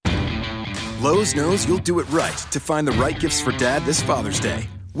Lowe's knows you'll do it right to find the right gifts for Dad this Father's Day.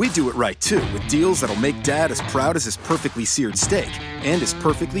 We do it right, too, with deals that'll make Dad as proud as his perfectly seared steak and his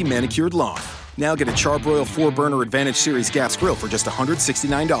perfectly manicured lawn. Now get a Charbroil 4-burner Advantage Series gas grill for just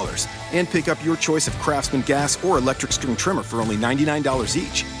 $169. And pick up your choice of Craftsman gas or electric string trimmer for only $99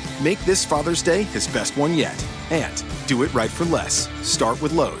 each. Make this Father's Day his best one yet. And do it right for less. Start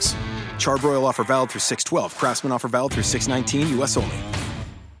with Lowe's. Charbroil offer valid through 6/12. Craftsman offer valid through 6/19. U.S. only.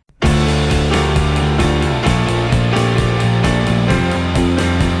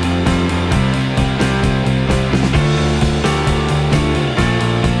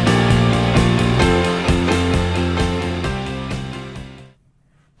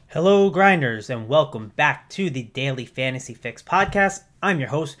 Hello, Grinders, and welcome back to the Daily Fantasy Fix podcast. I'm your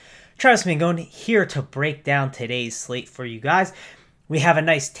host, Travis Mangone, here to break down today's slate for you guys. We have a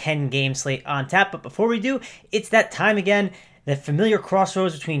nice 10-game slate on tap, but before we do, it's that time again, the familiar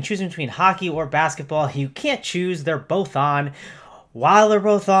crossroads between choosing between hockey or basketball. You can't choose, they're both on. While they're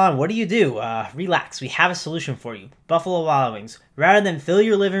both on, what do? Relax, we have a solution for you. Buffalo Wild Wings. Rather than fill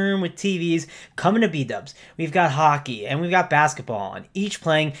your living room with TVs, come into B-dubs. We've got hockey and we've got basketball on, each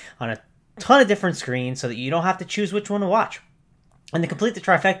playing on a ton of different screens so that you don't have to choose which one to watch. And to complete the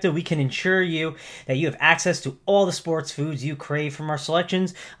trifecta, we can ensure you that you have access to all the sports foods you crave from our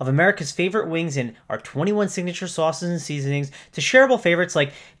selections of America's favorite wings and our 21 signature sauces and seasonings to shareable favorites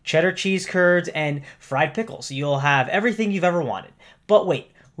like cheddar cheese curds and fried pickles. You'll have everything you've ever wanted. But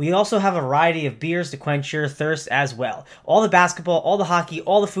wait, we also have a variety of beers to quench your thirst as well. All the basketball, all the hockey,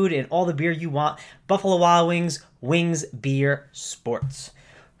 all the food, and all the beer you want. Buffalo Wild Wings, wings, beer, sports.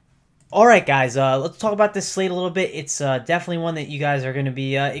 All right, guys, let's talk about this slate a little bit. It's definitely one that you guys are going to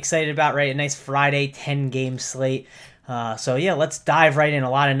be excited about, right? A nice Friday 10-game slate. So, yeah, let's dive right in.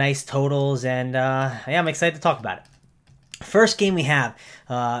 A lot of nice totals, and I'm excited to talk about it. First game we have,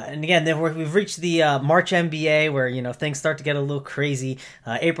 and again, we've reached the March NBA where, things start to get a little crazy.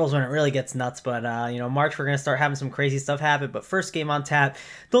 April's when it really gets nuts, but, March we're going to start having some crazy stuff happen. But first game on tap,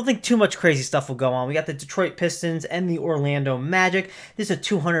 don't think too much crazy stuff will go on. We got the Detroit Pistons and the Orlando Magic. This is a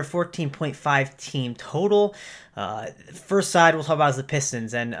 214.5 team total. First side we'll talk about is the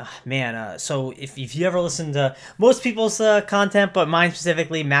Pistons, and so if you ever listen to most people's content, but mine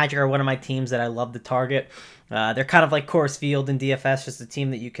specifically, Magic are one of my teams that I love to target. They're kind of like Coors Field in DFS, just a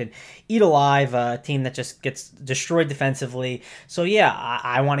team that you can eat alive, a team that just gets destroyed defensively. So yeah,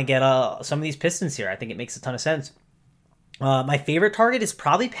 I want to get some of these Pistons here. I think it makes a ton of sense. My favorite target is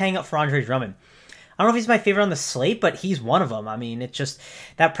probably paying up for Andre Drummond. I don't know if he's my favorite on the slate, but he's one of them. I mean, it's just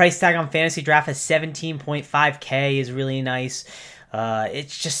that price tag on Fantasy Draft at 17.5K is really nice.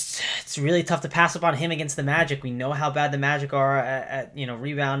 It's really tough to pass up on him against the Magic. We know how bad the Magic are at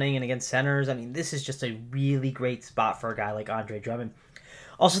rebounding and against centers. I mean, this is just a really great spot for a guy like Andre Drummond.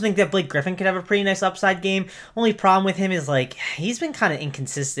 Also think that Blake Griffin could have a pretty nice upside game. Only problem with him is he's been kind of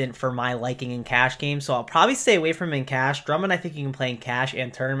inconsistent for my liking in cash games, so I'll probably stay away from him in cash. Drummond, I think you can play in cash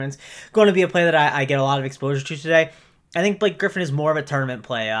and tournaments. Going to be a play that I get a lot of exposure to today. I think Blake Griffin is more of a tournament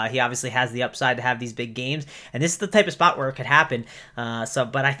play. He obviously has the upside to have these big games, and this is the type of spot where it could happen.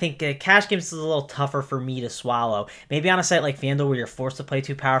 But I think cash games is a little tougher for me to swallow. Maybe on a site like FanDuel where you're forced to play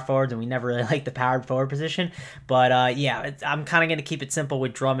two power forwards, and we never really like the powered forward position. But I'm kind of going to keep it simple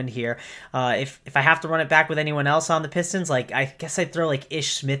with Drummond here. If I have to run it back with anyone else on the Pistons, I guess I'd throw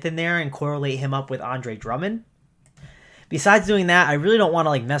Ish Smith in there and correlate him up with Andre Drummond. Besides doing that, I really don't want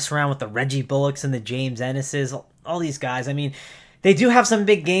to mess around with the Reggie Bullocks and the James Ennises, all these guys. I mean, they do have some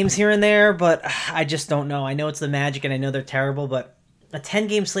big games here and there, but I just don't know. I know it's the Magic and I know they're terrible, but a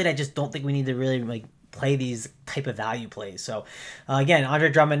 10-game slate, I just don't think we need to really play these type of value plays. So again, Andre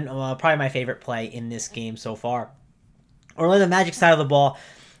Drummond, probably my favorite play in this game so far. Orlando Magic side of the ball,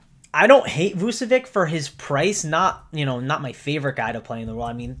 I don't hate Vucevic for his price. Not my favorite guy to play in the world.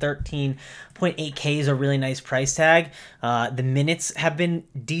 I mean, 13.8K is a really nice price tag. The minutes have been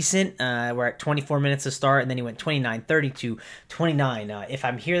decent. We're at 24 minutes to start, and then he went 29, 32, 29. If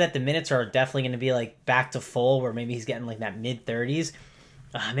I'm here that the minutes are definitely going to be back to full, where maybe he's getting that mid-30s,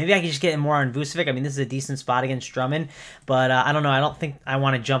 maybe I could just get more on Vucevic. I mean, this is a decent spot against Drummond, but I don't know. I don't think I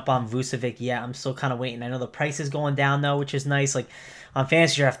want to jump on Vucevic yet. I'm still kind of waiting. I know the price is going down, though, which is nice. On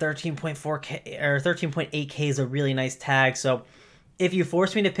Fantasy Draft, 13.4K or 13.8K is a really nice tag. So if you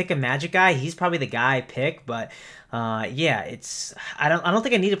force me to pick a Magic guy, he's probably the guy I pick. But I don't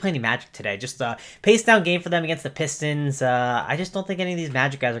think I need to play any Magic today. Just pace down game for them against the Pistons. I just don't think any of these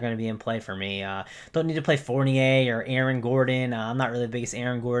Magic guys are going to be in play for me. Don't need to play Fournier or Aaron Gordon. I'm not really the biggest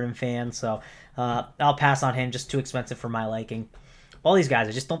Aaron Gordon fan, so I'll pass on him. Just too expensive for my liking. all these guys.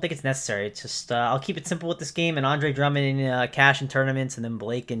 I just don't think it's necessary. It's just I'll keep it simple with this game, and Andre Drummond in cash in tournaments, and then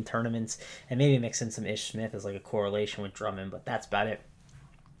Blake in tournaments, and maybe mix in some Ish Smith as like a correlation with Drummond, but that's about it.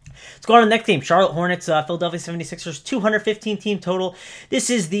 Let's go on to the next game. Charlotte Hornets, Philadelphia 76ers, 215 team total. This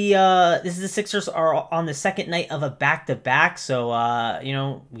is the Sixers are on the second night of a back-to-back, so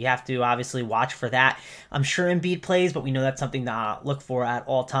we have to obviously watch for that. I'm sure Embiid plays, but we know that's something to look for at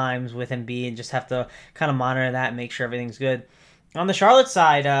all times with Embiid, and just have to kind of monitor that and make sure everything's good. On the Charlotte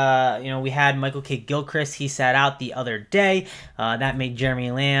side, we had Michael Kidd-Gilchrist. He sat out the other day. That made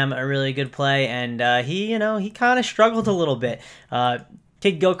Jeremy Lamb a really good play, and he kind of struggled a little bit.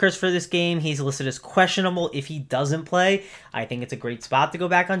 Kidd-Gilchrist for this game, he's listed as questionable if he doesn't play. I think it's a great spot to go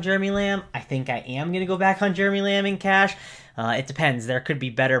back on Jeremy Lamb. I think I am going to go back on Jeremy Lamb in cash. It depends. There could be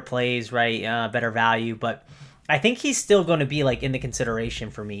better plays, right? Better value, but I think he's still going to be like in the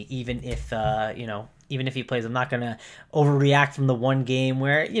consideration for me, even if he plays. I'm not going to overreact from the one game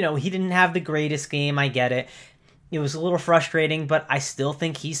where, he didn't have the greatest game. I get it. It was a little frustrating, but I still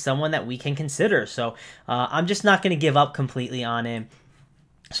think he's someone that we can consider. So I'm just not going to give up completely on him.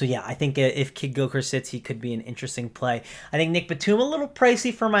 So yeah, I think if Kidd-Gilchrist sits, he could be an interesting play. I think Nick Batum a little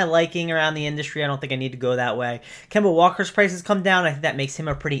pricey for my liking around the industry. I don't think I need to go that way. Kemba Walker's prices come down. I think that makes him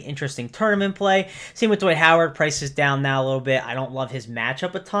a pretty interesting tournament play. Same with Dwight Howard. Prices down now a little bit. I don't love his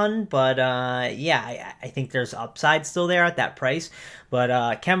matchup a ton, but I think there's upside still there at that price. But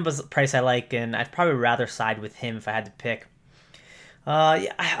Kemba's price I like, and I'd probably rather side with him if I had to pick.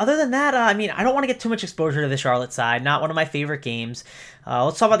 Other than that, I don't want to get too much exposure to the Charlotte side. Not one of my favorite games.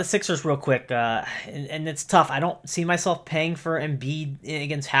 Let's talk about the Sixers real quick. And it's tough. I don't see myself paying for Embiid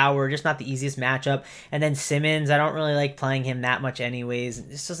against Howard. Just not the easiest matchup. And then Simmons, I don't really like playing him that much anyways.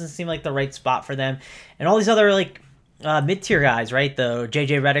 This doesn't seem like the right spot for them. And all these other mid-tier guys, right? The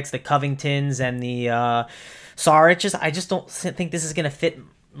JJ Redicks, the Covingtons, and the Saric. I just don't think this is going to fit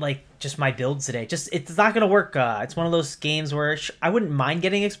just my builds today. It's not going to work. It's one of those games where I wouldn't mind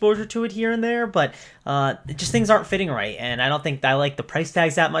getting exposure to it here and there, but just things aren't fitting right, and I don't think I like the price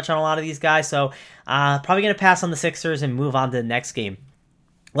tags that much on a lot of these guys, so probably going to pass on the Sixers and move on to the next game.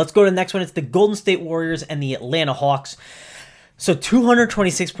 Let's go to the next one. It's the Golden State Warriors and the Atlanta Hawks. So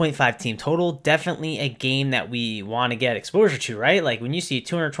 226.5 team total, definitely a game that we want to get exposure to, right? Like when you see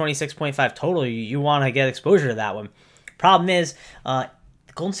 226.5 total, you want to get exposure to that one. Problem is,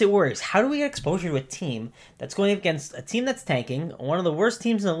 Golden State Warriors, how do we get exposure to a team that's going against a team that's tanking, one of the worst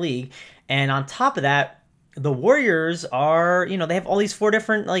teams in the league, and on top of that, the Warriors are, they have all these four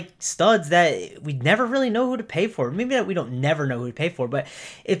different studs that we never really know who to pay for. Maybe that we don't never know who to pay for, but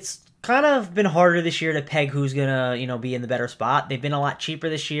it's kind of been harder this year to peg who's gonna, be in the better spot. They've been a lot cheaper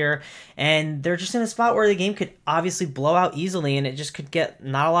this year, and they're just in a spot where the game could obviously blow out easily, and it just could get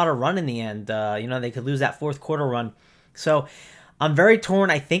not a lot of run in the end. They could lose that fourth quarter run. So I'm very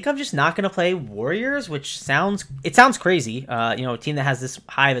torn. I think I'm just not going to play Warriors, which sounds crazy. A team that has this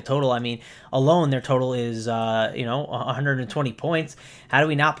high of a total. Alone their total is 120 points. How do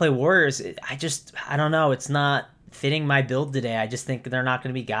we not play Warriors? I don't know. It's not fitting my build today. I just think they're not going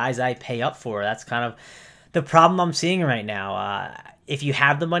to be guys I pay up for. That's kind of the problem I'm seeing right now. If you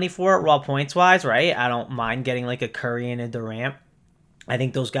have the money for it, raw points wise, right? I don't mind getting a Curry and a Durant. I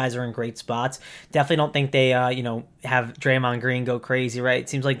think those guys are in great spots. Definitely don't think they, have Draymond Green go crazy, right? It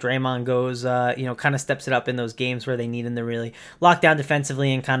seems like Draymond goes, kind of steps it up in those games where they need him to really lock down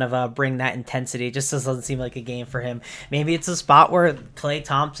defensively and kind of bring that intensity. It just doesn't seem like a game for him. Maybe it's a spot where Klay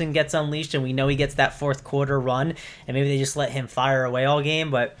Thompson gets unleashed and we know he gets that fourth quarter run, and maybe they just let him fire away all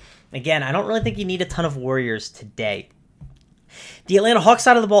game. But again, I don't really think you need a ton of Warriors today. The Atlanta Hawks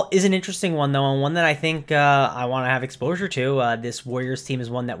side of the ball is an interesting one, though, and one that I think I want to have exposure to. This Warriors team is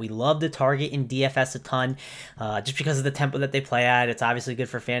one that we love to target in DFS a ton, just because of the tempo that they play at. It's obviously good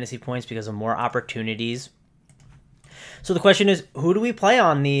for fantasy points because of more opportunities. So the question is, who do we play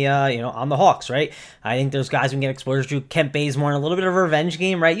on the on the Hawks, right? I think those guys we can get exposure to. Kent Bazemore in a little bit of a revenge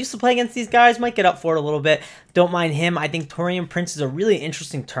game, right? Used to play against these guys, might get up for it a little bit. Don't mind him. I think Taurean Prince is a really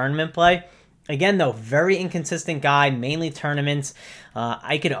interesting tournament play. Again, though, very inconsistent guy, mainly tournaments.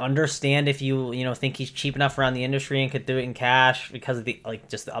 I could understand if you think he's cheap enough around the industry and could do it in cash because of the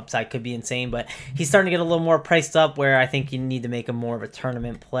just the upside could be insane. But he's starting to get a little more priced up where I think you need to make him more of a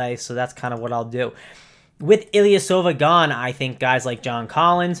tournament play. So that's kind of what I'll do. With Ilyasova gone, I think guys like John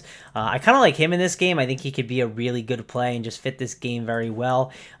Collins, I kind of like him in this game. I think he could be a really good play and just fit this game very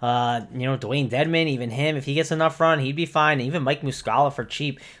well. Dwayne Dedmon, even him, if he gets enough run, he'd be fine. Even Mike Muscala for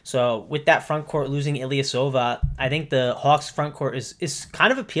cheap. So with that front court losing Ilyasova, I think the Hawks front court is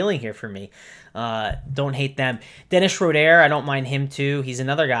kind of appealing here for me. Don't hate them. Dennis Schroeder, I don't mind him too. He's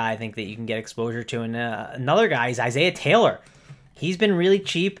another guy I think that you can get exposure to. And another guy is Isaiah Taylor. He's been really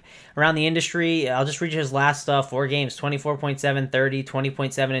cheap around the industry. I'll just read you his last 4 games: 24.7, 30,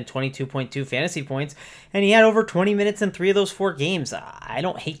 20.7, and 22.2 fantasy points. And he had over 20 minutes in 3 of those 4 games. I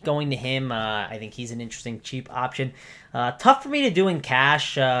don't hate going to him. I think he's an interesting, cheap option. Tough for me to do in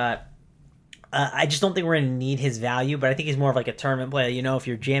cash. I just don't think we're going to need his value, but I think he's more of like a tournament player. You know, if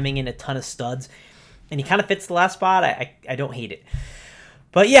you're jamming in a ton of studs and he kind of fits the last spot, I don't hate it.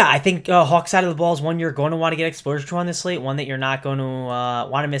 But yeah, I think Hawks side of the ball is one you're going to want to get exposure to on this slate, one that you're not going to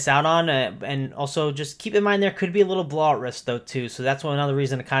want to miss out on. And also just keep in mind there could be a little blowout risk though too. So that's another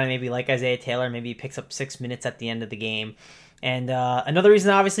reason to kind of maybe like Isaiah Taylor, maybe he picks up 6 minutes at the end of the game. And another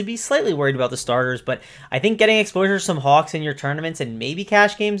reason to obviously be slightly worried about the starters, but I think getting exposure to some Hawks in your tournaments and maybe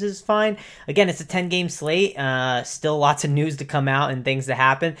cash games is fine. Again, it's a 10-game slate. Still lots of news to come out and things to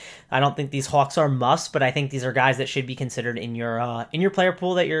happen. I don't think these Hawks are must, but I think these are guys that should be considered in your player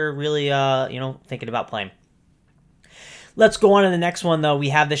pool that you're really thinking about playing. Let's go on to the next one though. We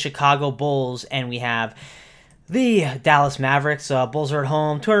have the Chicago Bulls and we have the Dallas Mavericks. Bulls are at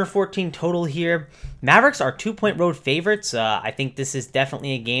home, 214 total here. Mavericks are 2-point road favorites. I think this is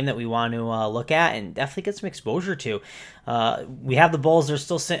definitely a game that we want to look at and definitely get some exposure to. We have the Bulls. They're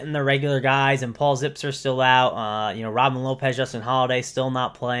still sitting their regular guys, and Paul Zipser's still out. Robin Lopez, Justin Holiday still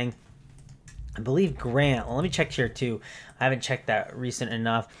not playing. I believe Grant. Well, let me check here too. I haven't checked that recent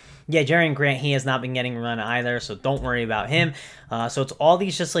enough. Yeah, Jerian Grant, he has not been getting run either, so don't worry about him. So it's all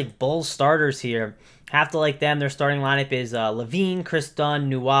these just like Bulls starters here. Have to like them. Their starting lineup is Levine, Chris Dunn,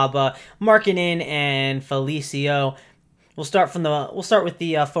 Nuwaba, Markkanen, and Felicio. We'll start with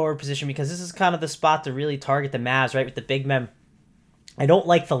the forward position because this is kind of the spot to really target the Mavs, right, with the big men. I don't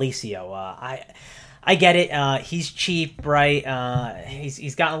like Felicio. I get it. He's cheap, right?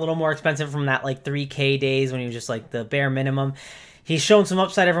 He's gotten a little more expensive from that like 3K days when he was just like the bare minimum. He's shown some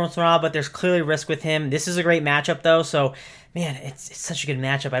upside every once in a while, but there's clearly risk with him. This is a great matchup, though, so, man, it's such a good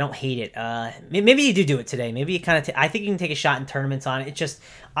matchup. I don't hate it. Maybe you do it today. Maybe you kind of I think you can take a shot in tournaments on it. It's just,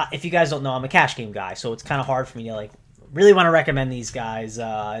 if you guys don't know, I'm a cash game guy, so it's kind of hard for me to, like, really want to recommend these guys,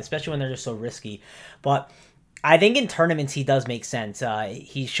 especially when they're just so risky. But I think in tournaments he does make sense.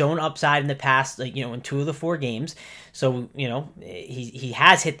 He's shown upside in the past, like, in 2 of the 4 games. So, he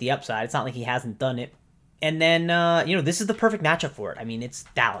has hit the upside. It's not like he hasn't done it. And then, this is the perfect matchup for it. I mean, it's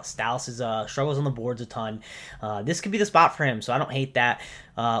Dallas. Dallas is struggles on the boards a ton. This could be the spot for him, so I don't hate that.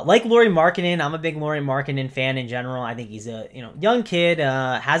 Like Lauri Markkanen, I'm a big Lauri Markkanen fan in general. I think he's a young kid,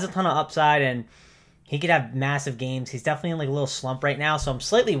 has a ton of upside, and he could have massive games. He's definitely in like a little slump right now, so I'm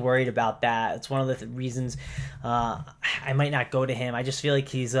slightly worried about that. It's one of the reasons I might not go to him. I just feel like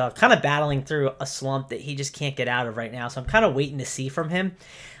he's kind of battling through a slump that he just can't get out of right now, so I'm kind of waiting to see from him.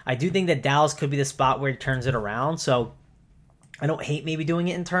 I do think that Dallas could be the spot where he turns it around, so I don't hate maybe doing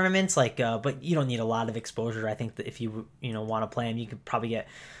it in tournaments, but you don't need a lot of exposure. I think that if you want to play him, you could probably get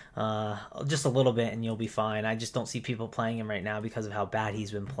just a little bit and you'll be fine. I just don't see people playing him right now because of how bad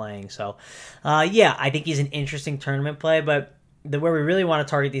he's been playing. So, I think he's an interesting tournament play, but where we really want to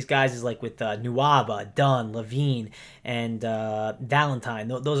target these guys is like with Nuwaba, Dunn, Levine, and Valentine.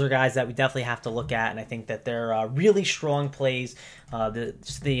 Those are guys that we definitely have to look at, and I think that they're really strong plays.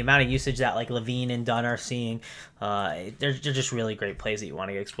 The amount of usage that like Levine and Dunn are seeing, they're just really great plays that you want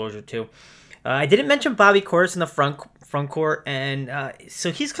to get exposure to. I didn't mention Bobby Portis in the front court, and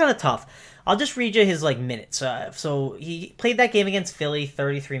so he's kind of tough. I'll just read you his minutes. So he played that game against Philly,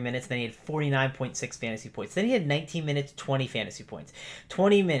 33 minutes. Then he had 49.6 fantasy points. Then he had 19 minutes, 20 fantasy points.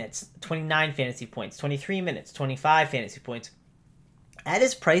 20 minutes, 29 fantasy points. 23 minutes, 25 fantasy points. At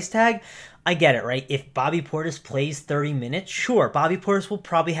his price tag, I get it, right? If Bobby Portis plays 30 minutes, sure, Bobby Portis will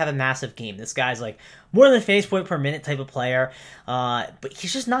probably have a massive game. This guy's like more than a fantasy point per minute type of player, but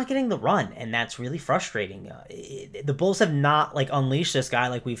he's just not getting the run, and that's really frustrating. The Bulls have not unleashed this guy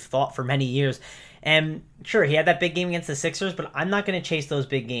like we've thought for many years. And sure, he had that big game against the Sixers, but I'm not going to chase those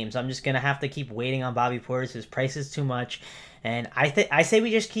big games. I'm just going to have to keep waiting on Bobby Portis. His price is too much. And I say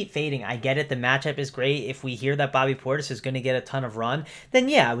we just keep fading. I get it. The matchup is great. If we hear that Bobby Portis is going to get a ton of run, then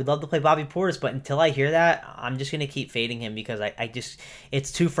yeah, I would love to play Bobby Portis. But until I hear that, I'm just going to keep fading him because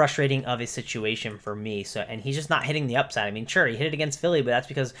it's too frustrating of a situation for me. So, and he's just not hitting the upside. I mean, sure, he hit it against Philly, but that's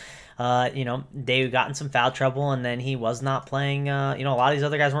because, they got in some foul trouble and then he was not playing. A lot of these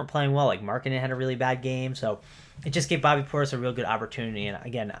other guys weren't playing well. Like Markkanen had a really bad game. So it just gave Bobby Portis a real good opportunity. And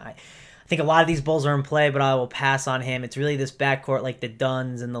again, I think a lot of these Bulls are in play, but I will pass on him. It's really this backcourt, like the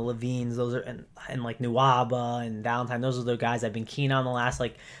Dunns and the Levines, those are and like Nuwaba and Valentine. Those are the guys I've been keen on the last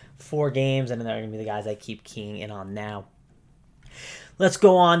 4 games, and they're gonna be the guys I keep keying in on now. Let's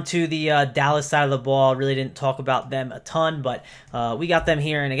go on to the Dallas side of the ball. Really didn't talk about them a ton, but we got them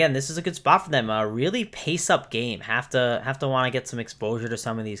here. And again, this is a good spot for them. Really pace up game. Have to want to get some exposure to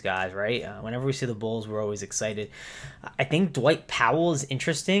some of these guys, right? Whenever we see the Bulls, we're always excited. I think Dwight Powell is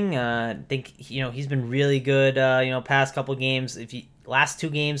interesting. I think he's been really good. Past couple games. Last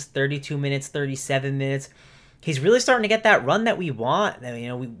 2 games, 32 minutes, 37 minutes. He's really starting to get that run that we want.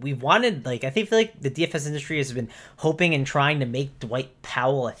 We wanted, I feel like the DFS industry has been hoping and trying to make Dwight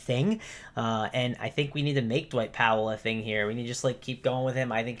Powell a thing. And I think we need to make Dwight Powell a thing here. We need to just keep going with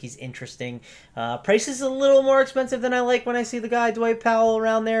him. I think he's interesting. Price is a little more expensive than I like when I see the guy Dwight Powell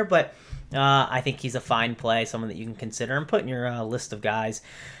around there, but I think he's a fine play, someone that you can consider and put in your list of guys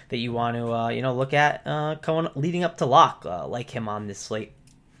that you want to look at leading up to lock, like him on this slate.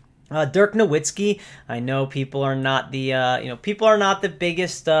 Dirk Nowitzki. I know people are not the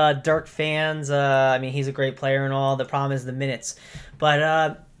biggest Dirk fans. He's a great player and all. The problem is the minutes,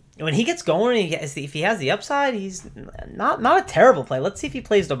 but when he gets going, if he has the upside, he's not a terrible play. Let's see if he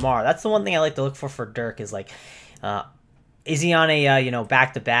plays tomorrow. That's the one thing I like to look for Dirk is is he on a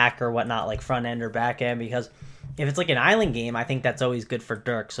back to back or whatnot, like front end or back end? Because if it's an island game, I think that's always good for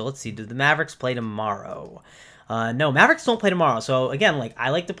Dirk. So let's see. Do the Mavericks play tomorrow? No, Mavericks don't play tomorrow. So again,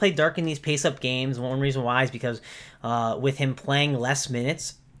 I like to play Dirk in these pace-up games. One reason why is because with him playing less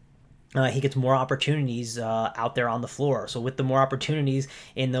minutes, he gets more opportunities out there on the floor. So with the more opportunities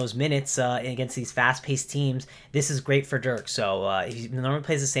in those minutes against these fast-paced teams, this is great for Dirk. So he normally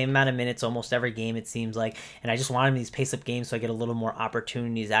plays the same amount of minutes almost every game, it seems like. And I just want him in these pace-up games so I get a little more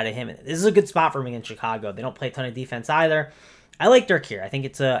opportunities out of him. And this is a good spot for me in Chicago. They don't play a ton of defense either. I like Dirk here. I think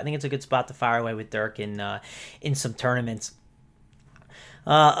it's a good spot to fire away with Dirk in some tournaments.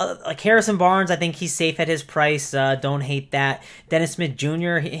 Harrison Barnes, I think he's safe at his price. Don't hate that. Dennis Smith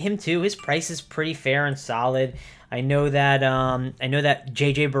Jr., him too. His price is pretty fair and solid. I know that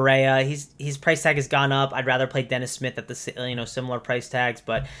JJ Barea, his price tag has gone up. I'd rather play Dennis Smith at the similar price tags,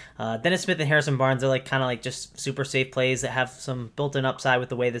 but Dennis Smith and Harrison Barnes are kind of just super safe plays that have some built-in upside with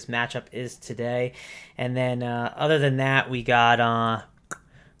the way this matchup is today. And then other than that, we got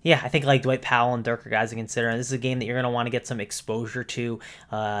I think Dwight Powell and Dirk are guys to consider. And this is a game that you're going to want to get some exposure to.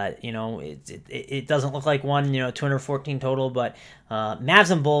 It doesn't look like one, 214 total, but Mavs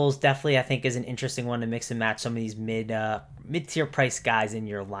and Bulls definitely I think is an interesting one to mix and match some of these mid-tier price guys in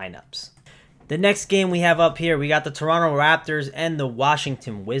your lineups. The next game we have up here, we got the Toronto Raptors and the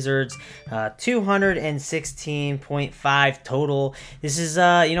Washington Wizards, 216.5 total. This is,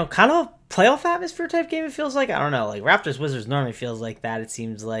 kind of a playoff atmosphere type game, it feels like. I don't know, Raptors Wizards normally feels like that. It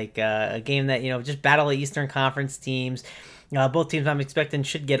seems like a game that, just battle of Eastern Conference teams. Both teams I'm expecting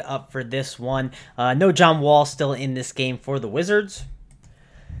should get up for this one. No John Wall still in this game for the Wizards.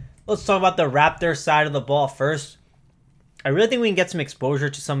 Let's talk about the Raptors side of the ball first. I really think we can get some exposure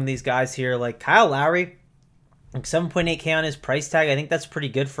to some of these guys here, like Kyle Lowry, 7.8K on his price tag. I think that's pretty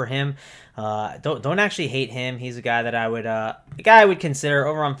good for him. Don't actually hate him. He's a guy that I would consider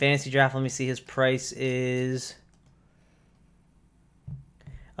over on Fantasy Draft. Let me see. His price is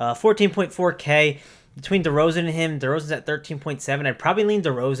 14.4K. Between DeRozan and him, DeRozan's at 13.7. I'd probably lean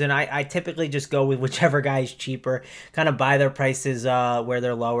DeRozan. I typically just go with whichever guy is cheaper, kind of buy their prices where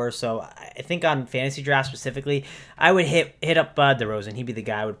they're lower. So I think on Fantasy Draft specifically, I would hit up DeRozan. He'd be the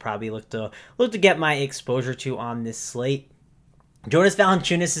guy I would probably look to get my exposure to on this slate. Jonas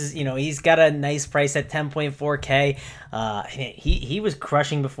Valanciunas is, he's got a nice price at 10.4K. He was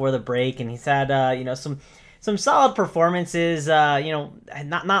crushing before the break, and he's had some solid performances,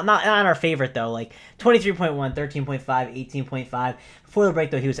 not our favorite though, 23.1, 13.5, 18.5. Before the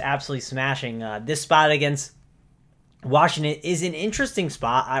break though, he was absolutely smashing. This spot against Washington is an interesting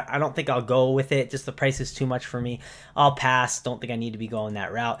spot. I don't think I'll go with it. Just the price is too much for me. I'll pass. Don't think I need to be going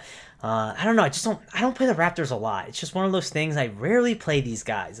that route. I don't know. I don't play the Raptors a lot. It's just one of those things. I rarely play these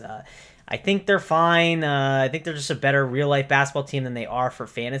guys. I think they're fine. I think they're just a better real-life basketball team than they are for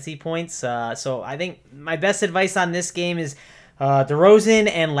fantasy points. So I think my best advice on this game is DeRozan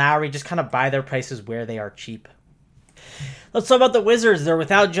and Lowry, just kind of buy their prices where they are cheap. Let's talk about the Wizards. They're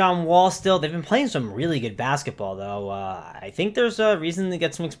without John Wall still. They've been playing some really good basketball, though. I think there's a reason to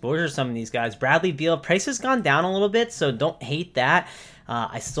get some exposure to some of these guys. Bradley Beal, price has gone down a little bit, so don't hate that.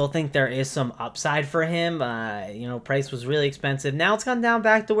 I still think there is some upside for him. Price was really expensive. Now it's gone down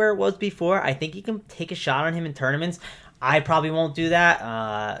back to where it was before. I think you can take a shot on him in tournaments. I probably won't do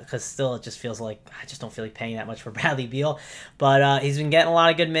that because still it just feels like I just don't feel like paying that much for Bradley Beal. But he's been getting a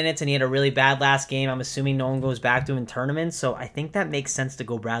lot of good minutes, and he had a really bad last game. I'm assuming no one goes back to him in tournaments, so I think that makes sense to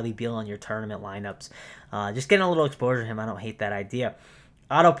go Bradley Beal on your tournament lineups. Just getting a little exposure to him. I don't hate that idea.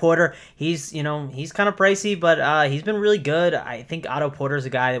 Otto Porter, he's kind of pricey, but he's been really good. I think Otto Porter is a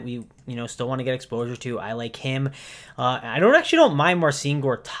guy that we still want to get exposure to. I like him. I don't mind Marcin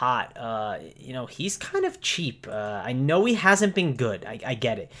Gortat. He's kind of cheap. I know he hasn't been good. I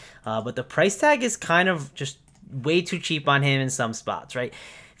get it, but the price tag is kind of just way too cheap on him in some spots, right?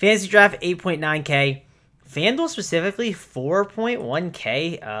 Fantasy draft 8.9K, FanDuel specifically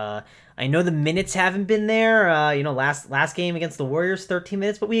 4.1K. I know the minutes haven't been there. Last game against the Warriors, 13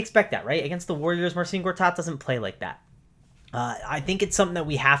 minutes, but we expect that, right? Against the Warriors, Marcin Gortat doesn't play like that. I think it's something that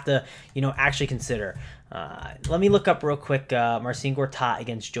we have to, actually consider. Let me look up real quick Marcin Gortat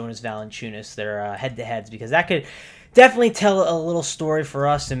against Jonas Valanciunas, their head-to-heads, because that could definitely tell a little story for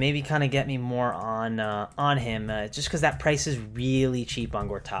us and maybe kind of get me more on him, just because that price is really cheap on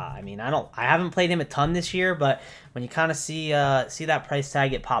Gortat. I mean, I haven't played him a ton this year, but when you kind of see that price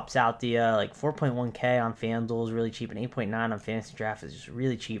tag, it pops out. The like 4.1K on FanDuel is really cheap, and 8.9 on Fantasy Draft is just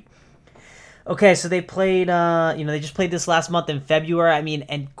really cheap. Okay, so they played, they just played this last month in February. I mean,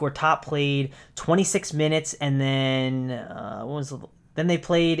 and Gortat played 26 minutes, and then then they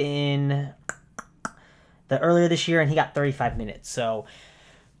played in the earlier this year, and he got 35 minutes. So,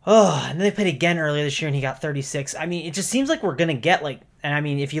 and then they played again earlier this year, and he got 36. I mean, it just seems like we're gonna get and I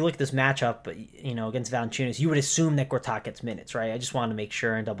mean, if you look at this matchup, against Valanciunas, you would assume that Gortat gets minutes, right? I just wanted to make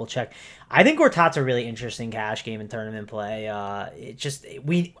sure and double check. I think Gortat's a really interesting cash game in tournament play.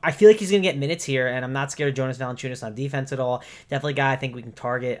 I feel like he's gonna get minutes here, and I'm not scared of Jonas Valanciunas on defense at all. Definitely a guy I think we can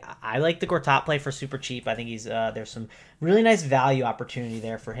target. I like the Gortat play for super cheap. I think he's there's some really nice value opportunity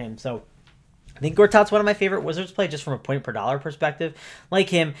there for him. So I think Gortat's one of my favorite Wizards play just from a point per dollar perspective. Like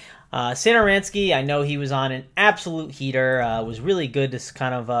him. Satoransky, I know he was on an absolute heater. Was really good to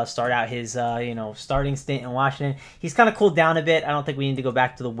kind of start out his starting stint in Washington. He's kind of cooled down a bit. I don't think we need to go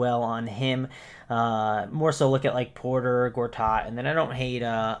back to the well on him. More so look at like Porter, Gortat, and then I don't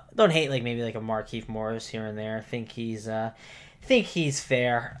hate like maybe like a Markieff Morris here and there. I think he's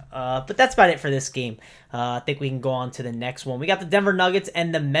fair. But that's about it for this game. I think we can go on to the next one. We got the Denver Nuggets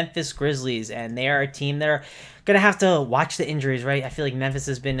and the Memphis Grizzlies, and they are a team that are going to have to watch the injuries, right? I feel like Memphis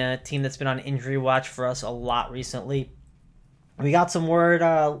has been a team that's been on injury watch for us a lot recently. We got some word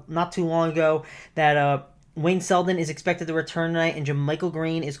not too long ago that Wayne Selden is expected to return tonight, and JaMychal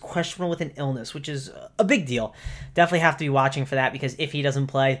Green is questionable with an illness, which is a big deal. Definitely have to be watching for that, because if he doesn't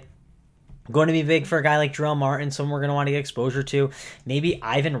play, going to be big for a guy like Jarrell Martin, someone we're going to want to get exposure to. Maybe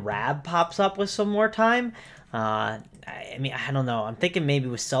Ivan Rabb pops up with some more time. I don't know. I'm thinking maybe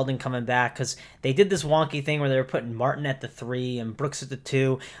with Selden coming back, because they did this wonky thing where they were putting Martin at the 3 and Brooks at the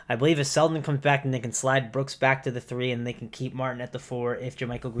 2. I believe if Selden comes back, then they can slide Brooks back to the 3, and they can keep Martin at the 4 if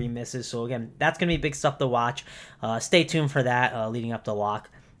JaMychal Green misses. So again, that's going to be big stuff to watch. Stay tuned for that leading up to lock.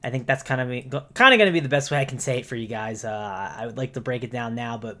 I think that's kind of going to be the best way I can say it for you guys. I would like to break it down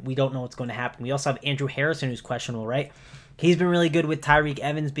now, but we don't know what's going to happen. We also have Andrew Harrison, who's questionable, right? He's been really good with Tyreek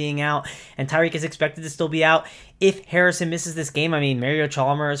Evans being out, and Tyreek is expected to still be out. If Harrison misses this game, I mean, Mario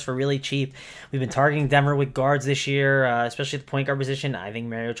Chalmers for really cheap. We've been targeting Denver with guards this year, especially at the point guard position. I think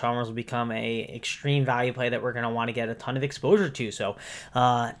Mario Chalmers will become a extreme value play that we're going to want to get a ton of exposure to. So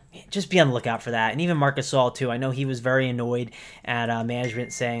just be on the lookout for that. And even Marc Gasol, too. I know he was very annoyed at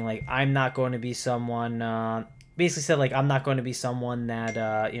management saying, like, I'm not going to be someone... basically said, like, I'm not going to be someone that,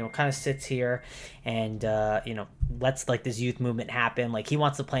 kind of sits here and, lets, like, this youth movement happen. Like, he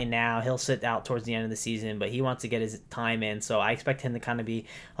wants to play now. He'll sit out towards the end of the season, but he wants to get his time in. So I expect him to kind of be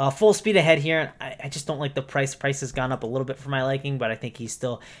full speed ahead here. I just don't like the price. Price has gone up a little bit for my liking, but I think he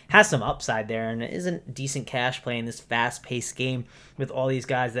still has some upside there and isn't decent cash play in this fast-paced game with all these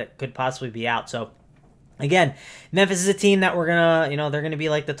guys that could possibly be out. So, again, Memphis is a team that we're going to, they're going to be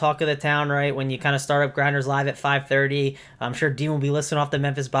like the talk of the town, right? When you kind of start up Grinders Live at 5:30, I'm sure Dean will be listing off the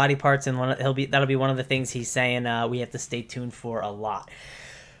Memphis body parts, and that'll be one of the things he's saying we have to stay tuned for a lot.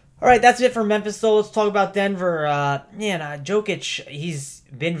 All right, that's it for Memphis, so let's talk about Denver. Jokic, he's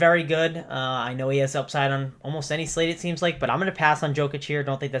been very good. I know he has upside on almost any slate, it seems like, but I'm going to pass on Jokic here.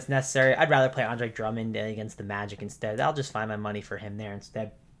 Don't think that's necessary. I'd rather play Andre Drummond against the Magic instead. I'll just find my money for him there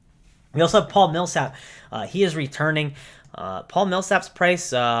instead. We also have Paul Millsap. He is returning. Paul Millsap's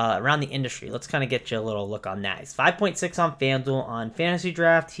price around the industry. Let's kind of get you a little look on that. He's 5.6 on FanDuel. On Fantasy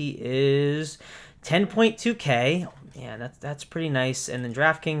Draft, he is 10.2K. Yeah, that's pretty nice. And then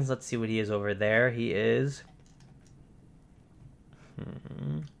DraftKings, let's see what he is over there. He is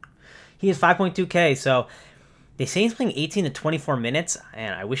 5.2K. So They say he's playing 18 to 24 minutes,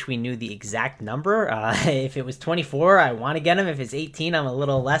 and I wish we knew the exact number. If it was 24, I want to get him. If it's 18, I'm a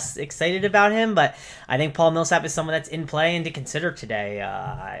little less excited about him, but I think Paul Millsap is someone that's in play and to consider today.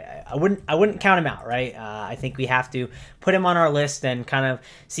 I wouldn't count him out, right? I think we have to put him on our list and kind of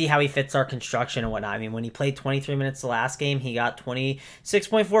see how he fits our construction and whatnot. I mean, when he played 23 minutes the last game, he got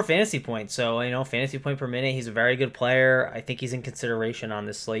 26.4 fantasy points. So, fantasy point per minute, he's a very good player. I think he's in consideration on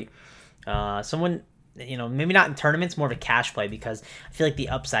this slate. Someone, maybe not in tournaments, more of a cash play, because I feel like the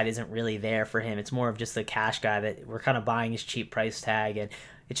upside isn't really there for him. It's more of just a cash guy that we're kind of buying his cheap price tag, and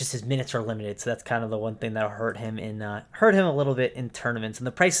it's just his minutes are limited. So that's kind of the one thing that'll hurt him a little bit in tournaments. And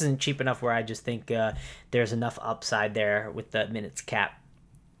the price isn't cheap enough where I just think there's enough upside there with the minutes cap.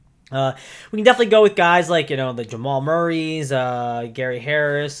 We can definitely go with guys like, the Jamal Murrays, Gary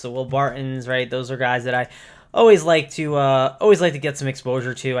Harris, the Will Bartons, right? Those are guys that I always like to get some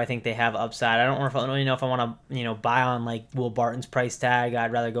exposure to. I think they have upside. I don't really know if I want to buy on like Will Barton's price tag.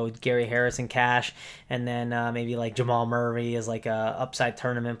 I'd rather go with Gary Harris in cash, and then maybe like Jamal Murray as like a upside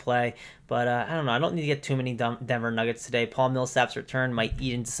tournament play. But I don't know. I don't need to get too many Denver Nuggets today. Paul Millsap's return might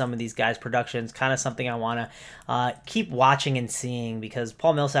eat into some of these guys' productions. Kind of something I want to keep watching and seeing, because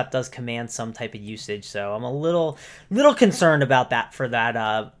Paul Millsap does command some type of usage. So I'm a little concerned about that for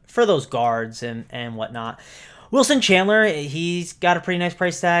those guards and whatnot. Wilson Chandler, he's got a pretty nice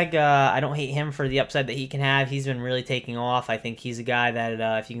price tag. I don't hate him for the upside that he can have. He's been really taking off. I think he's a guy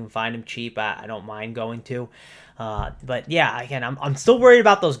that if you can find him cheap, I don't mind going to. But yeah, again, I'm still worried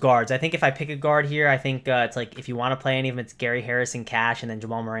about those guards. I think if I pick a guard here, I think it's like if you want to play any of them, it's Gary Harris in cash and then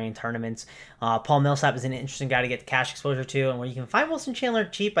Jamal Murray in tournaments. Paul Millsap is an interesting guy to get cash exposure to, and where you can find Wilson Chandler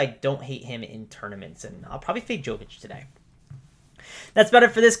cheap, I don't hate him in tournaments, and I'll probably fade Jokic today. That's about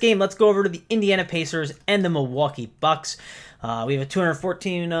it for this game. Let's go over to the Indiana Pacers and the Milwaukee Bucks. We have a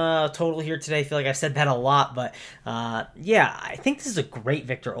 214 total here today. I feel like I said that a lot, but yeah, I think this is a great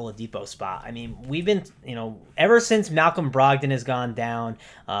Victor Oladipo spot. I mean, we've been, ever since Malcolm Brogdon has gone down,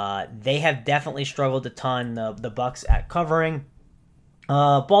 they have definitely struggled a ton, the Bucks, at covering.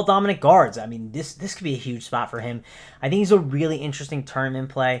 Ball dominant guards. I mean, this could be a huge spot for him. I think he's a really interesting tournament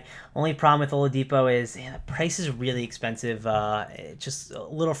play. Only problem with Oladipo is the price is really expensive. It's just a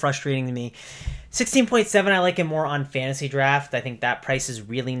little frustrating to me. 16.7, I like him more on fantasy draft. I think that price is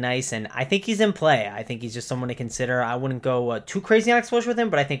really nice, and I think he's in play. I think he's just someone to consider. I wouldn't go too crazy on exposure with him,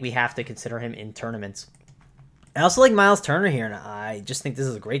 but I think we have to consider him in tournaments. I also like Miles Turner here, and I just think this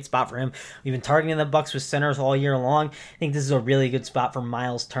is a great spot for him. We've been targeting the Bucks with centers all year long. I think this is a really good spot for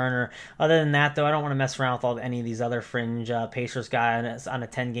Miles Turner. Other than that, though, I don't want to mess around with any of these other fringe Pacers guys on a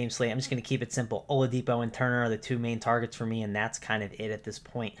 10-game slate. I'm just going to keep it simple. Oladipo and Turner are the two main targets for me, and that's kind of it at this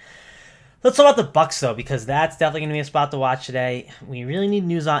point. Let's talk about the Bucks, though, because that's definitely going to be a spot to watch today. We really need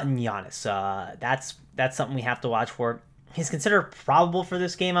news on Giannis. That's something we have to watch for. He's considered probable for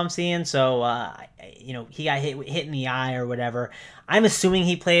this game I'm seeing, so, he got hit in the eye or whatever. I'm assuming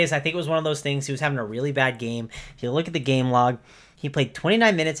he plays. I think it was one of those things. He was having a really bad game. If you look at the game log, he played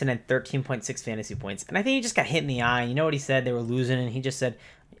 29 minutes and then 13.6 fantasy points. And I think he just got hit in the eye. You know what he said? They were losing, and he just said,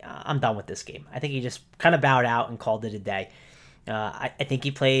 I'm done with this game. I think he just kind of bowed out and called it a day. I think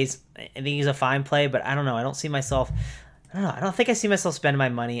he plays. I think he's a fine play, but I don't know. I don't think I see myself spending my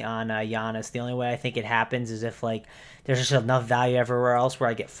money on Giannis. The only way I think it happens is if there's just enough value everywhere else where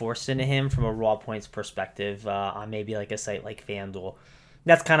I get forced into him from a raw points perspective on maybe like a site like FanDuel.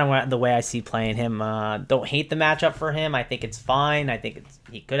 That's kind of the way I see playing him. Don't hate the matchup for him. I think it's fine. I think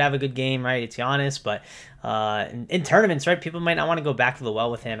he could have a good game, right? It's Giannis, but in tournaments, right, people might not want to go back to the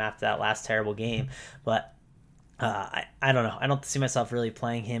well with him after that last terrible game. But I don't know. I don't see myself really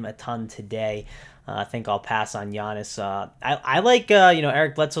playing him a ton today. I think I'll pass on Giannis. I like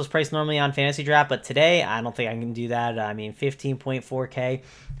Eric Bledsoe's price normally on fantasy draft, but today I don't think I can do that. I mean, 15.4K.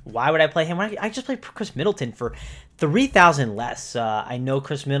 Why would I play him? I just played Chris Middleton for 3,000 less. I know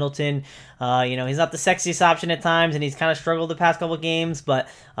Chris Middleton. He's not the sexiest option at times, and he's kind of struggled the past couple games. But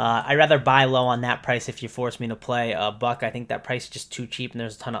I'd rather buy low on that price if you force me to play a buck. I think that price is just too cheap, and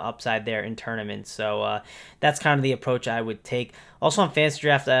there's a ton of upside there in tournaments. So that's kind of the approach I would take. Also on fantasy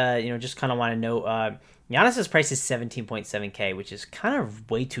draft, just kind of want to note Giannis's price is 17.7K, which is kind of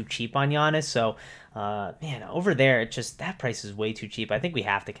way too cheap on Giannis. So, over there, that price is way too cheap. I think we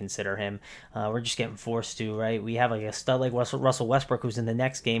have to consider him. We're just getting forced to, right? We have a stud like Russell Westbrook who's in the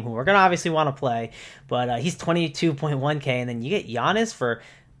next game, who we're going to obviously want to play, but he's 22.1K, and then you get Giannis for,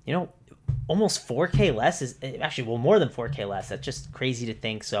 almost 4K less, more than 4K less. That's just crazy to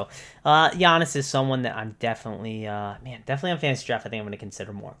think. So, Giannis is someone that I'm definitely on fantasy draft, I think I'm going to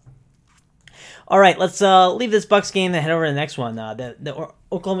consider more. All right, let's leave this Bucks game and head over to the next one. The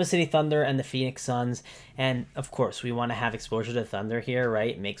Oklahoma City Thunder and the Phoenix Suns. And, of course, we want to have exposure to Thunder here,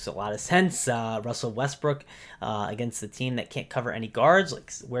 right? It makes a lot of sense. Russell Westbrook against the team that can't cover any guards.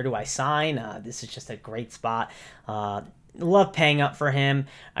 Like, where do I sign? This is just a great spot. Love paying up for him.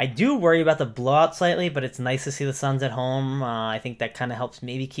 I do worry about the blowout slightly, but it's nice to see the Suns at home. I think that kind of helps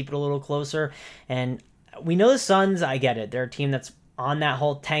maybe keep it a little closer. And we know the Suns, I get it. They're a team that's on that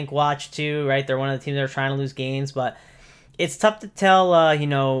whole tank watch too, right? They're one of the teams that are trying to lose games, but it's tough to tell,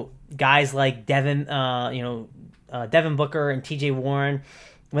 guys like Devin Booker and TJ Warren,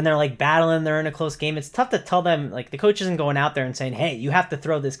 when they're like battling, they're in a close game. It's tough to tell them, like, the coach isn't going out there and saying, hey, you have to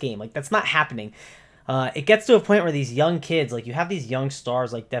throw this game. Like, that's not happening. It gets to a point where these young kids, like, you have these young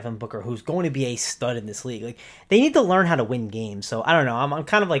stars like Devin Booker, who's going to be a stud in this league. Like, they need to learn how to win games. So I don't know. I'm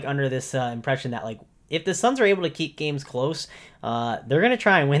kind of like under this impression that, like, if the Suns are able to keep games close, they're going to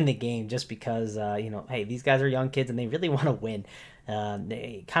try and win the game just because, hey, these guys are young kids and they really want to win.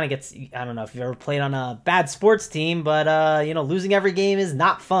 It kind of gets, I don't know if you've ever played on a bad sports team, but, losing every game is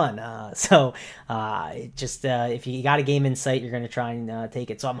not fun. If you got a game in sight, you're going to try and take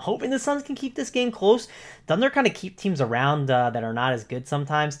it. So I'm hoping the Suns can keep this game close. Thunder kind of keep teams around that are not as good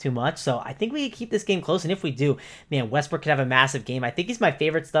sometimes too much. So I think we can keep this game close. And if we do, man, Westbrook could have a massive game. I think he's my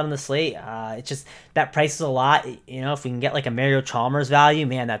favorite stud on the slate. It's just that price is a lot. If we can get like a Mario Chalmers value,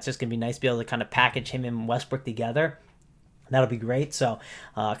 man, that's just going to be nice to be able to kind of package him and Westbrook together. That'll be great. So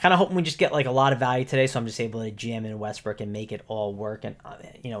kind of hoping we just get like a lot of value today, so I'm just able to jam in Westbrook and make it all work. And,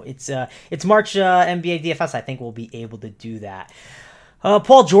 it's March NBA DFS. I think we'll be able to do that.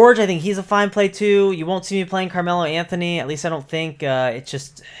 Paul George, I think he's a fine play too. You won't see me playing Carmelo Anthony. At least I don't think. It's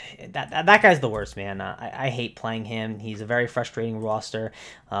just that guy's the worst, man. I hate playing him. He's a very frustrating roster.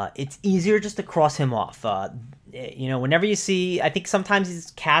 It's easier just to cross him off. Whenever you see, I think sometimes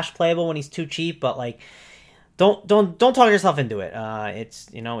he's cash playable when he's too cheap, but like, Don't talk yourself into it.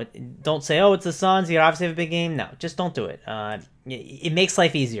 Don't say, oh, it's the Suns, you obviously have a big game. No, just don't do it. It makes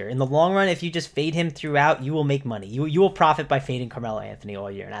life easier. In the long run, if you just fade him throughout, you will make money. You will profit by fading Carmelo Anthony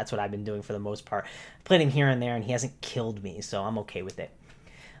all year, and that's what I've been doing for the most part. Played him here and there, and he hasn't killed me, so I'm okay with it.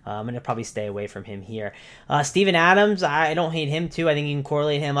 I'm going to probably stay away from him here. Steven Adams, I don't hate him too. I think you can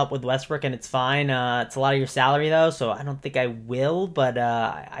correlate him up with Westbrook and it's fine. It's a lot of your salary though, so I don't think I will, but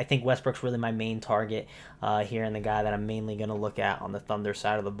I think Westbrook's really my main target here and the guy that I'm mainly going to look at on the Thunder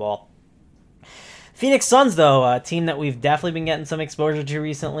side of the ball. Phoenix Suns, though, a team that we've definitely been getting some exposure to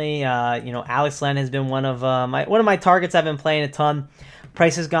recently. Alex Len has been one of my targets. I've been playing a ton.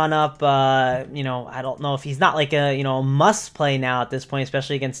 Price has gone up. I don't know if he's not like a must play now at this point,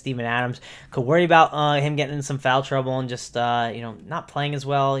 especially against Steven Adams. Could worry about him getting in some foul trouble and just not playing as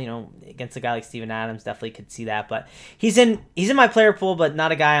well. Against a guy like Steven Adams, definitely could see that. But he's in my player pool, but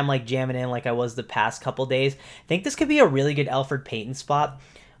not a guy I'm like jamming in like I was the past couple days. I think this could be a really good Elfrid Payton spot.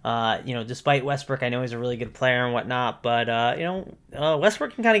 Despite Westbrook, I know he's a really good player and whatnot, but,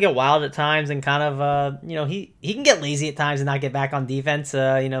 Westbrook can kind of get wild at times and kind of, he can get lazy at times and not get back on defense,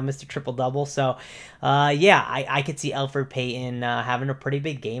 Mr. Triple-Double. So, I could see Elfrid Payton having a pretty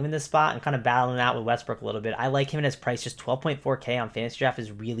big game in this spot and kind of battling out with Westbrook a little bit. I like him in his price, just 12.4K on Fantasy Draft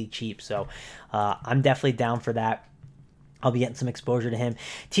is really cheap, so I'm definitely down for that. I'll be getting some exposure to him.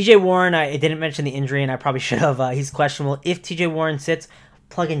 TJ Warren, I didn't mention the injury, and I probably should have. He's questionable. If TJ Warren sits,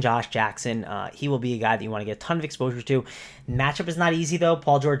 plug in Josh Jackson. He will be a guy that you want to get a ton of exposure to. Matchup is not easy, though.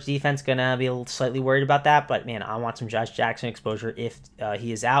 Paul George defense going to be a little slightly worried about that. But, man, I want some Josh Jackson exposure if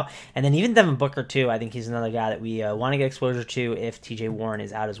he is out. And then even Devin Booker, too. I think he's another guy that we want to get exposure to if TJ Warren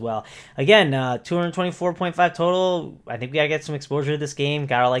is out as well. Again, 224.5 total. I think we got to get some exposure to this game.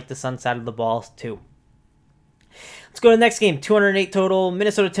 Got to like the Sun side of the ball, too. Let's go to the next game. 208 total.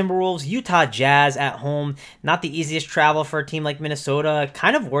 Minnesota Timberwolves, Utah Jazz at home. Not the easiest travel for a team like Minnesota.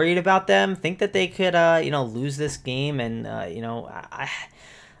 Kind of worried about them. Think that they could, lose this game. And, I don't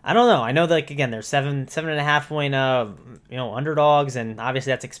know. I know that, again, they're 7.5 point, underdogs. And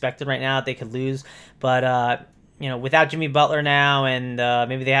obviously that's expected right now that they could lose. But, without Jimmy Butler now and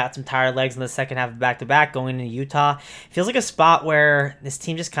maybe they had some tired legs in the second half of back-to-back going into Utah, it feels like a spot where this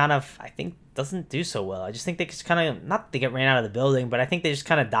team just kind of, I think, doesn't do so well. I just think they just kind of, not they get ran out of the building, but I think they just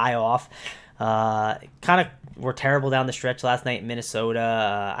kind of die off. Kind of were terrible down the stretch last night in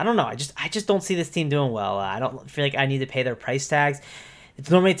Minnesota. I don't know. I just don't see this team doing well. I don't feel like I need to pay their price tags. It's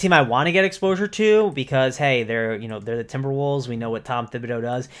normally a team I want to get exposure to because, hey, they're the Timberwolves. We know what Tom Thibodeau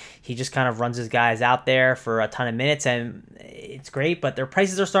does. He just kind of runs his guys out there for a ton of minutes, and it's great, but their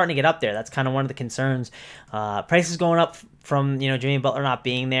prices are starting to get up there. That's kind of one of the concerns. Prices going up from, Jimmy Butler not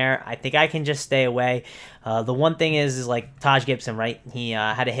being there. I think I can just stay away. The one thing is like Taj Gibson, right? He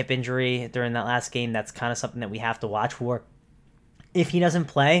had a hip injury during that last game. That's kind of something that we have to watch for. If he doesn't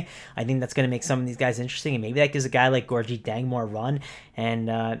play, I think that's going to make some of these guys interesting, and maybe that gives a guy like Gorgie Deng more run. And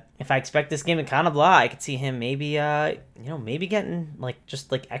if I expect this game to kind of blah, I could see him maybe getting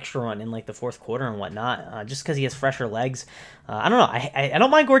just extra run in the fourth quarter and whatnot, just because he has fresher legs. I don't know. I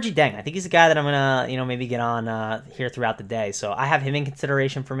don't mind Gorgie Deng. I think he's a guy that I'm gonna maybe get on here throughout the day. So I have him in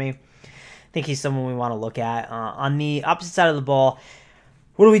consideration for me. I think he's someone we want to look at. On the opposite side of the ball,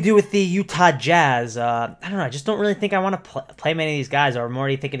 what do we do with the Utah Jazz? I don't know. I just don't really think I want to play many of these guys. Or I'm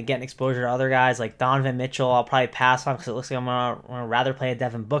already thinking of getting exposure to other guys like Donovan Mitchell. I'll probably pass on because it looks like I'm going to rather play a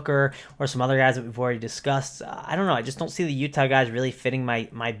Devin Booker or some other guys that we've already discussed. I don't know. I just don't see the Utah guys really fitting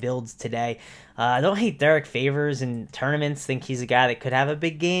my builds today. I don't hate Derek Favors in tournaments. Think he's a guy that could have a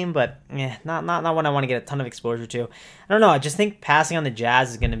big game, but not one I want to get a ton of exposure to. I don't know. I just think passing on the Jazz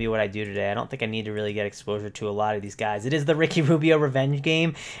is going to be what I do today. I don't think I need to really get exposure to a lot of these guys. It is the Ricky Rubio revenge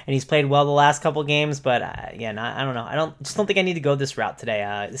game, and he's played well the last couple games, but again, I don't know. I don't think I need to go this route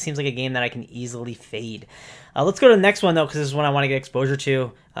today. It seems like a game that I can easily fade. Let's go to the next one, though, because this is one I want to get exposure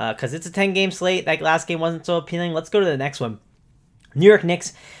to, because it's a 10-game slate. That last game wasn't so appealing. Let's go to the next one. New York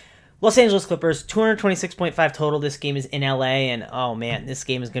Knicks, Los Angeles Clippers, 226.5 total. This game is in LA, and oh man, this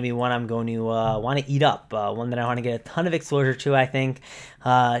game is going to be one I'm going to want to eat up. One that I want to get a ton of exposure to, I think.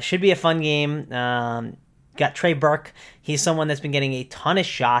 Should be a fun game. Got Trey Burke. He's someone that's been getting a ton of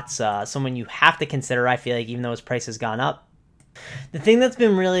shots. Someone you have to consider, I feel like, even though his price has gone up. The thing that's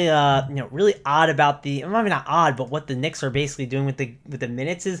been really, really odd about maybe not odd, but what the Knicks are basically doing with the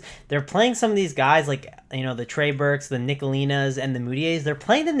minutes is they're playing some of these guys like, the Trey Burks, the Nicolinas, and the Moutiers. They're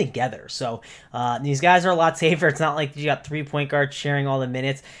playing them together. So these guys are a lot safer. It's not like you got 3 point guards sharing all the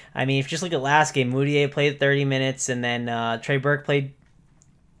minutes. I mean, if you just look at last game, Moutier played 30 minutes, and then Trey Burke played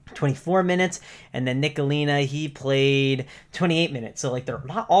 24 minutes, and then Nicolina, he played 28 minutes. So they're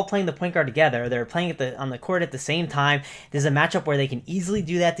not all playing the point guard together. They're playing on the court at the same time. There's a matchup where they can easily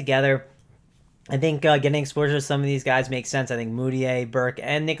do that together. I think getting exposure to some of these guys makes sense. I think Moutier, Burke,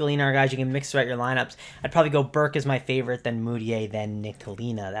 and Nicolina are guys you can mix throughout your lineups. I'd probably go Burke as my favorite, then Moutier, then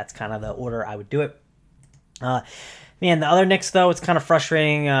Nicolina. That's kind of the order I would do it. Man, the other Knicks, though, it's kind of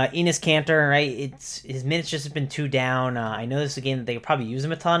frustrating. Enes Kanter, right? His minutes just have been too down. I know this is a game that they could probably use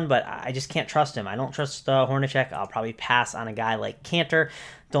him a ton, but I just can't trust him. I don't trust Hornacek. I'll probably pass on a guy like Kanter.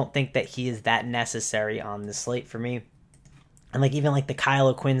 Don't think that he is that necessary on the slate for me. And even the Kyle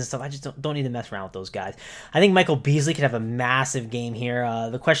O'Quinn and stuff, I just don't need to mess around with those guys. I think Michael Beasley could have a massive game here.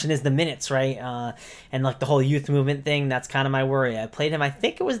 The question is the minutes, right? And the whole youth movement thing, that's kind of my worry. I played him, I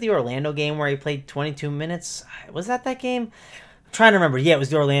think it was the Orlando game where he played 22 minutes. Was that game? I'm trying to remember. Yeah, it was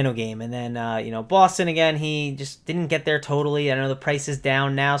the Orlando game. And then, Boston, again, he just didn't get there totally. I know the price is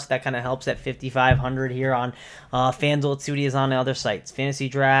down now, so that kind of helps at 5,500 here on FanDuel. Let's see what he is on the other sites. Fantasy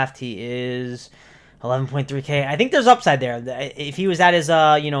Draft, he is 11.3K. I think there's upside there. If he was at his,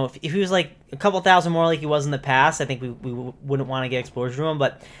 if he was a couple thousand more like he was in the past, I think we wouldn't want to get exposure to him.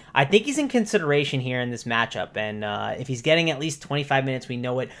 But I think he's in consideration here in this matchup. And if he's getting at least 25 minutes, we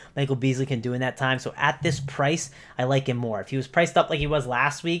know what Michael Beasley can do in that time. So at this price, I like him more. If he was priced up like he was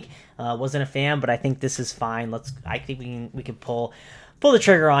last week, wasn't a fan, but I think this is fine. I think we can pull the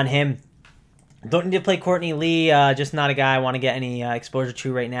trigger on him. Don't need to play Courtney Lee, just not a guy I want to get any exposure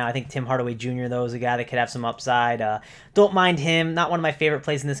to right now. I think Tim Hardaway Jr., though, is a guy that could have some upside. Don't mind him. Not one of my favorite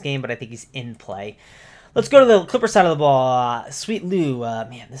plays in this game, but I think he's in play. Let's go to the Clipper side of the ball. Sweet Lou.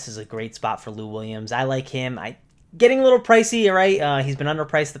 Man, this is a great spot for Lou Williams. I like him. Getting a little pricey, right? He's been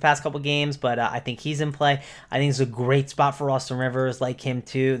underpriced the past couple games, but I think he's in play. I think it's a great spot for Austin Rivers. Like him,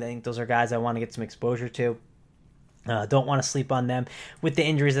 too. I think those are guys I want to get some exposure to. Don't want to sleep on them with the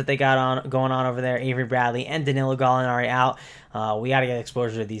injuries that they got going on over there. Avery Bradley and Danilo Gallinari out. We got to get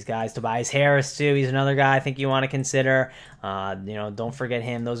exposure to these guys. Tobias Harris too. He's another guy I think you want to consider. Don't forget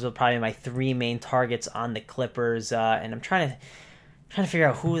him. Those are probably my three main targets on the Clippers. And I'm trying to figure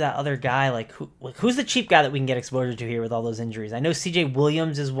out who that other guy who's the cheap guy that we can get exposure to here with all those injuries. I know CJ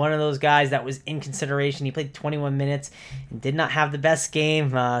Williams is one of those guys that was in consideration. He played 21 minutes and did not have the best game.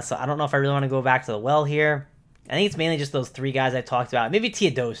 So I don't know if I really want to go back to the well here. I think it's mainly just those three guys I talked about. Maybe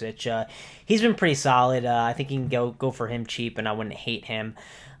Teodosic. He's been pretty solid. I think you can go for him cheap, and I wouldn't hate him.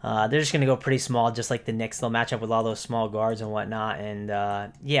 They're just going to go pretty small, just like the Knicks. They'll match up with all those small guards and whatnot. And,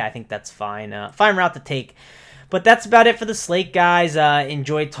 I think that's fine. Fine route to take. But that's about it for the slate, guys.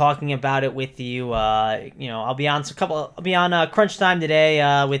 Enjoyed talking about it with you. I'll be on Crunch Time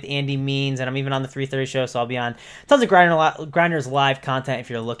today with Andy Means, and I'm even on the 3:30 show, so I'll be on tons of Grinders Live content if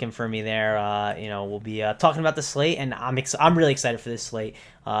you're looking for me there. We'll be talking about the slate, and I'm really excited for this slate.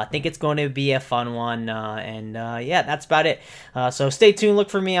 I think it's going to be a fun one, that's about it. So stay tuned, look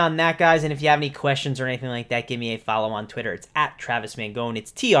for me on that, guys, and if you have any questions or anything like that, give me a follow on Twitter. It's at Travis Mangone.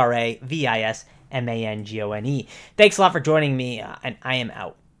 It's TravisMangone. Thanks a lot for joining me, and I am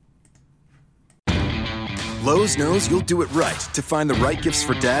out. Lowe's knows you'll do it right to find the right gifts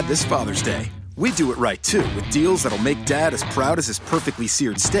for Dad this Father's Day. We do it right, too, with deals that'll make Dad as proud as his perfectly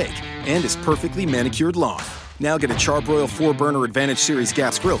seared steak and his perfectly manicured lawn. Now get a Charbroil 4-burner Advantage Series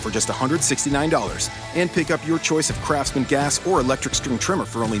gas grill for just $169 and pick up your choice of Craftsman gas or electric string trimmer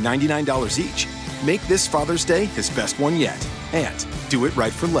for only $99 each. Make this Father's Day his best one yet. And do it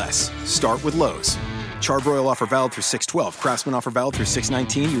right for less. Start with Lowe's. Charbroil offer valid through 6/12. Craftsman offer valid through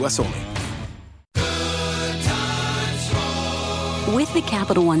 6/19, U.S. only. With the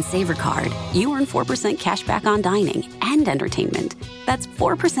Capital One Savor Card, you earn 4% cash back on dining and entertainment. That's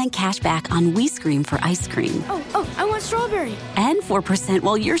 4% cash back on We Scream for ice cream. Oh, I want strawberry. And 4%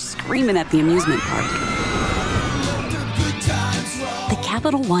 while you're screaming at the amusement park. The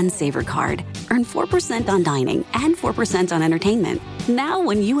Capital One Savor Card. Earn 4% on dining and 4% on entertainment. Now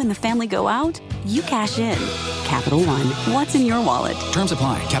when you and the family go out, you cash in. Capital One, what's in your wallet? Terms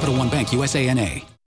apply. Capital One Bank, USA, N.A.